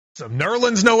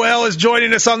Nerlens Noel is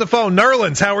joining us on the phone.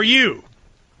 Nerlens, how are you?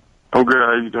 I'm good.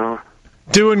 How you doing?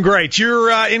 Doing great.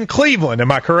 You're in Cleveland,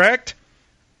 am I correct?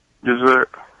 Yes, sir.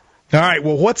 All right.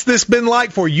 Well, what's this been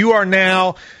like for you? You are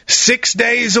now 6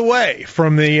 days away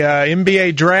from the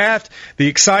NBA draft. The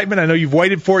excitement, I know you've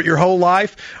waited for it your whole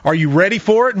life. Are you ready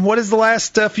for it? And what has the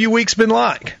last few weeks been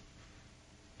like?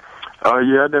 Yeah,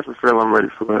 I definitely feel I'm ready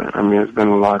for it. I mean, it's been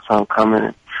a long time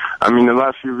coming. I mean, the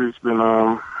last few weeks been,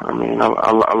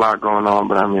 a lot going on,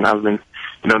 but I mean, I've been,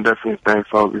 definitely staying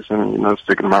focused and,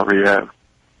 sticking to my rehab.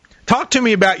 Talk to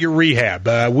me about your rehab.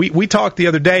 We talked the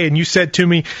other day, and you said to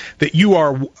me that you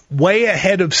are way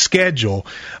ahead of schedule.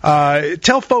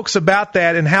 Tell folks about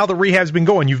that and how the rehab's been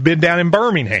going. You've been down in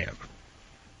Birmingham.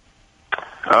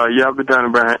 Yeah, I've been down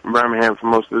in Birmingham for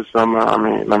most of the summer. I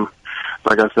mean,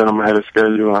 like I said, I'm ahead of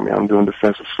schedule. I mean, I'm doing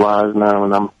defensive slides now,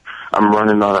 and I'm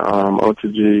running on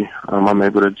OTG. I'm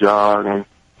able to jog and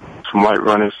some light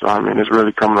running. So, I mean, it's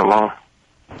really coming along.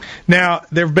 Now,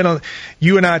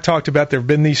 you and I talked about there have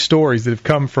been these stories that have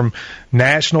come from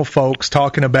national folks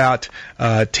talking about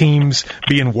teams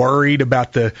being worried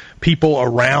about the people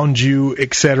around you,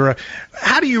 et cetera.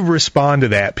 How do you respond to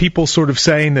that? People sort of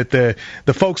saying that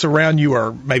the folks around you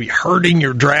are maybe hurting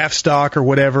your draft stock or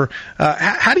whatever.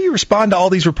 How do you respond to all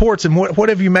these reports, and what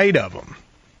have you made of them?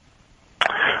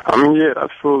 I mean, yeah,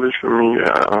 that's foolish for me,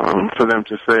 for them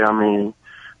to say.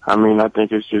 I mean, I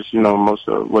think it's just, most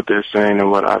of what they're saying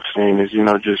and what I've seen is,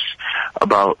 just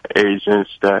about agents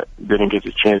that didn't get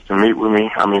the chance to meet with me.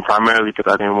 I mean, primarily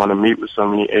because I didn't want to meet with so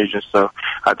many agents, so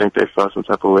I think they felt some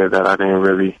type of way that I didn't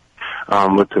really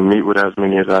look to meet with as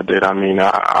many as I did. I mean,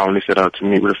 I only set out to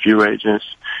meet with a few agents,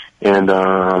 and,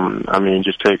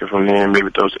 just take it from there and meet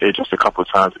with those agents a couple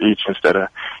of times each instead of,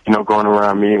 going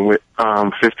around meeting with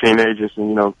 15 agents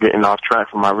and, getting off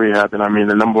track from my rehab. And, I mean,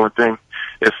 the number one thing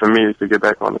is for me is to get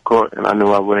back on the court, and I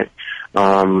knew it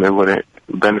wouldn't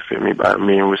benefit me by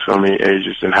meeting with so many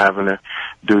agents and having to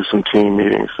do some team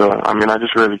meetings. So, I mean, I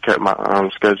just really kept my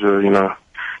schedule,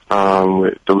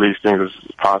 with the least things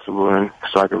as possible, and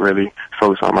so I could really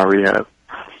focus on my rehab.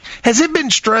 Has it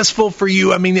been stressful for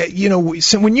you? I mean,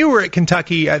 when you were at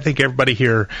Kentucky, I think everybody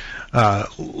here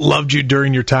loved you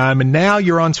during your time, and now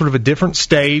you're on sort of a different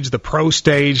stage, the pro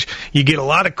stage. You get a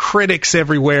lot of critics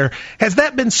everywhere. Has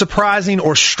that been surprising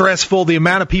or stressful, the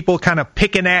amount of people kind of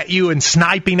picking at you and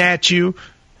sniping at you?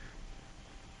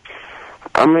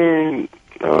 I mean,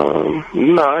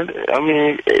 no, I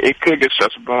mean, it could get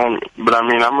stressful, but I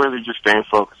mean, I'm really just staying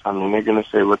focused. I mean, they're going to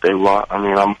say what they want. I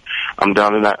mean, I'm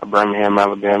down in Birmingham,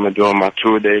 Alabama, doing my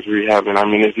 2 days rehab, and I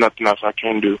mean, there's nothing else I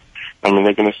can do. I mean,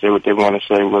 they're going to say what they want to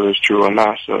say, whether it's true or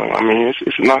not. So, I mean,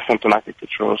 it's not something I can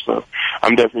control. So,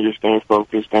 I'm definitely just staying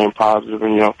focused, staying positive,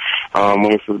 and,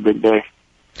 waiting for the big day.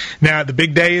 Now, the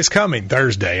big day is coming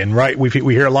Thursday, and right, we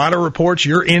hear a lot of reports.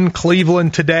 You're in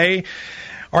Cleveland today.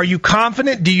 Are you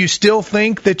confident? Do you still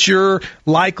think that you're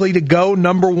likely to go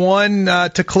number one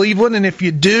to Cleveland? And if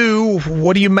you do,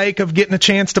 what do you make of getting a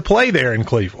chance to play there in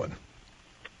Cleveland?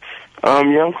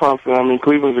 Yeah, I'm confident. I mean,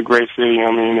 Cleveland's a great city.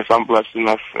 I mean, if I'm blessed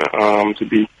enough to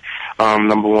be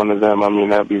number one of them, I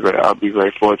mean, I'll be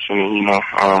very fortunate.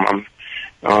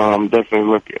 I'm definitely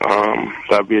looking.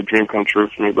 That'd be a dream come true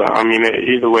for me. But I mean,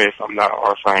 either way, if I'm not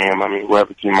or if I am, I mean,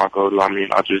 whatever team I go to, I mean,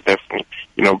 I'll just definitely,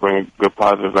 bring a good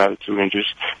positive attitude and just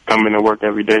come in and work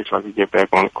every day so I can get back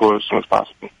on the court as soon as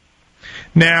possible.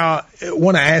 Now, I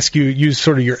want to ask you, use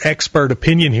sort of your expert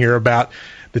opinion here about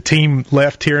the team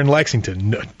left here in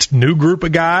Lexington. New group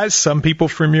of guys, some people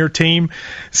from your team,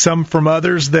 some from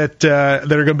others that are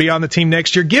going to be on the team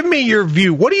next year. Give me your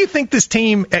view. What do you think this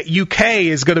team at UK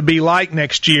is going to be like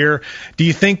next year? Do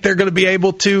you think they're going to be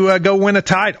able to go win a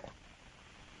title?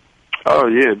 Oh,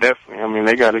 yeah, definitely. I mean,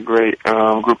 they got a great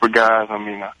group of guys. I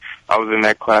mean, I was in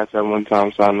that class at one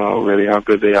time, so I know really how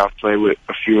good they are. I've played with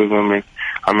a few of them, and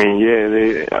I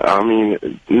mean,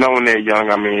 knowing they're young,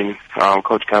 I mean,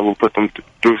 Coach Cal will put them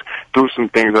through some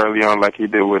things early on like he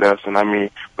did with us, and I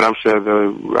mean, but I'm sure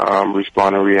they'll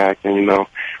respond and react and,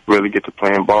 really get to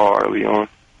playing ball early on.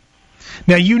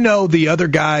 Now, the other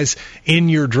guys in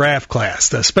your draft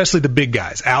class, especially the big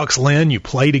guys. Alex Len, you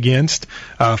played against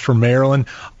for Maryland.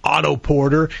 Otto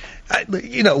Porter.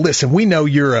 Listen, we know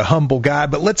you're a humble guy,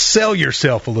 but let's sell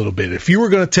yourself a little bit. If you were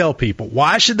going to tell people,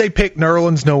 why should they pick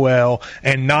Nerlens Noel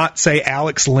and not, say,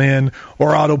 Alex Len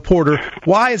or Otto Porter?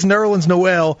 Why is Nerlens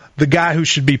Noel the guy who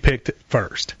should be picked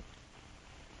first?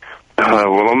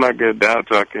 Well, I'm not going to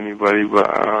down-talk anybody, but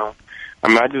I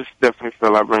mean, I just definitely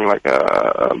feel I bring like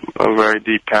a very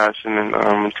deep passion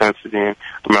and intensity. And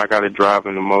I mean, I got to drive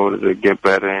in the mode to get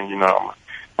better. And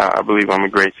I believe I'm a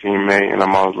great teammate, and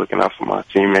I'm always looking out for my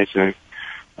teammates. And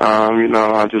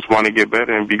I just want to get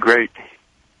better and be great.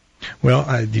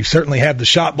 Well, you certainly have the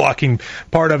shot blocking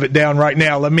part of it down right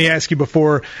now. Let me ask you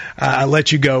before I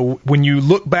let you go, when you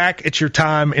look back at your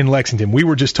time in Lexington, we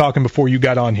were just talking before you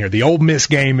got on here, the Ole Miss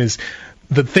game is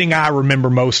the thing I remember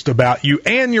most about you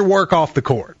and your work off the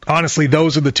court. Honestly,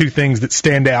 those are the two things that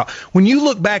stand out. When you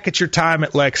look back at your time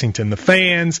at Lexington, the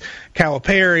fans,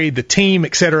 Calipari, the team,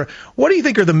 et cetera, what do you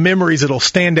think are the memories that will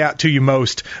stand out to you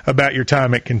most about your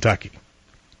time at Kentucky?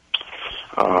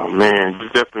 Man,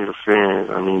 just definitely the fans.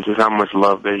 I mean, just how much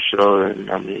love they show,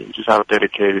 and I mean, just how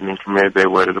dedicated and committed they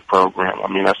were to the program. I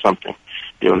mean, that's something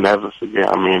you'll never forget.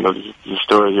 I mean, those are the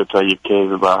stories you'll tell your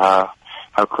kids about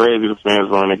how crazy the fans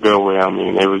were in a good way. I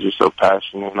mean, they were just so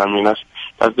passionate. And I mean, that's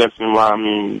definitely why, I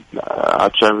mean, I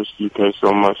cherish UK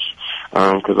so much,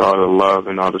 because all the love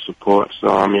and all the support. So,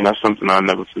 I mean, that's something I'll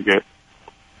never forget.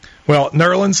 Well,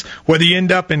 Nerlens, whether you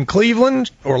end up in Cleveland,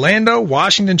 Orlando,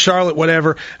 Washington, Charlotte,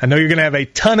 whatever, I know you're going to have a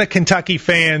ton of Kentucky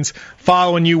fans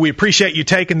following you. We appreciate you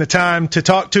taking the time to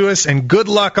talk to us, and good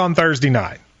luck on Thursday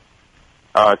night.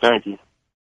 Thank you.